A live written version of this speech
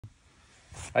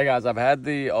Hey guys, I've had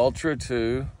the Ultra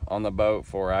 2 on the boat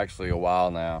for actually a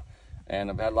while now, and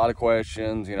I've had a lot of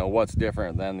questions, what's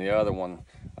different than the other one.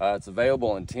 It's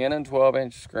available in 10 and 12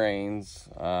 inch screens.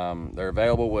 They're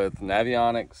available with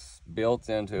Navionics built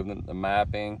into the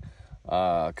mapping.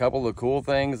 A couple of the cool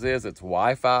things is it's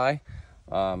Wi-Fi,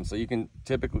 so you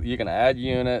can add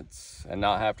units and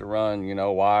not have to run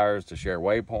wires to share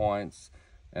waypoints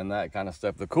and that kind of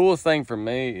stuff. The coolest thing for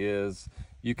me is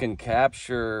you can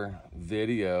capture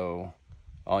video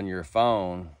on your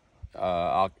phone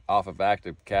off of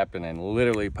Active Captain and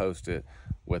literally post it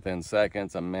within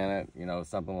seconds, a minute,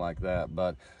 something like that.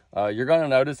 But you're going to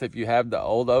notice if you have the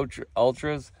old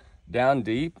Ultras, down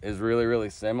deep is really,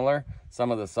 really similar. Some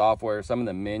of the software, some of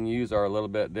the menus are a little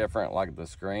bit different, like the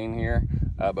screen here.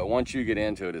 But once you get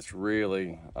into it, it's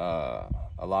really, a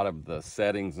lot of the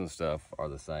settings and stuff are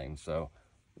the same. So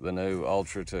the new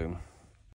Ultra 2.